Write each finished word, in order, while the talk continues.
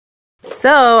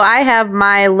So I have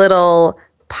my little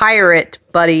pirate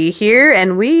buddy here,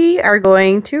 and we are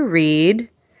going to read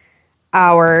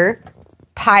our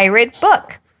pirate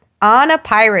book, On a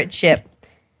Pirate Ship.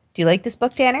 Do you like this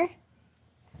book, Tanner?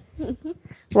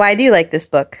 Why do you like this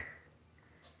book?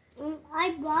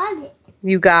 I got it.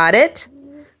 You got it?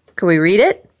 Can we read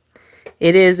it?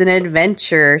 It is an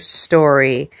adventure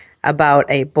story about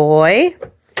a boy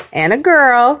and a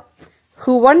girl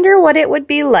who wonder what it would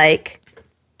be like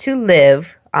to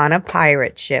live on a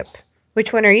pirate ship.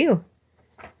 Which one are you?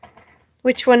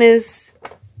 Which one is...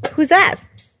 Who's that?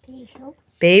 Baby Hope.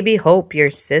 Baby Hope,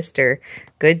 your sister.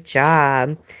 Good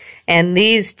job. And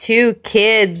these two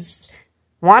kids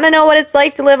want to know what it's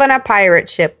like to live on a pirate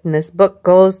ship. And this book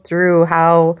goes through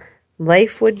how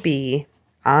life would be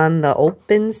on the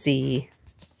open sea.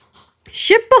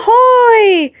 Ship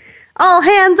ahoy! All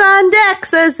hands on deck,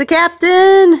 says the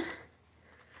captain.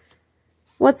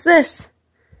 What's this?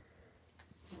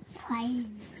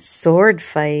 Fighting. Sword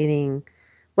fighting.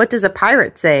 What does a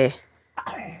pirate say?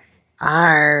 Arr.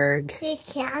 Arg. See a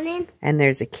cannon? And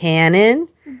there's a cannon.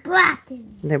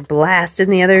 Blasting. They're blasting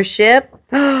the other ship.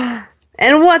 And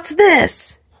what's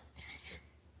this?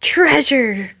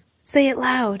 Treasure. Say it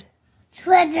loud.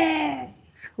 Treasure.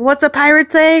 What's a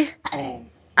pirate say? Arr.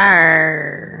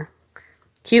 Arr.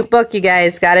 Cute book, you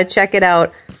guys. Gotta check it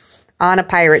out. On a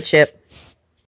Pirate Ship.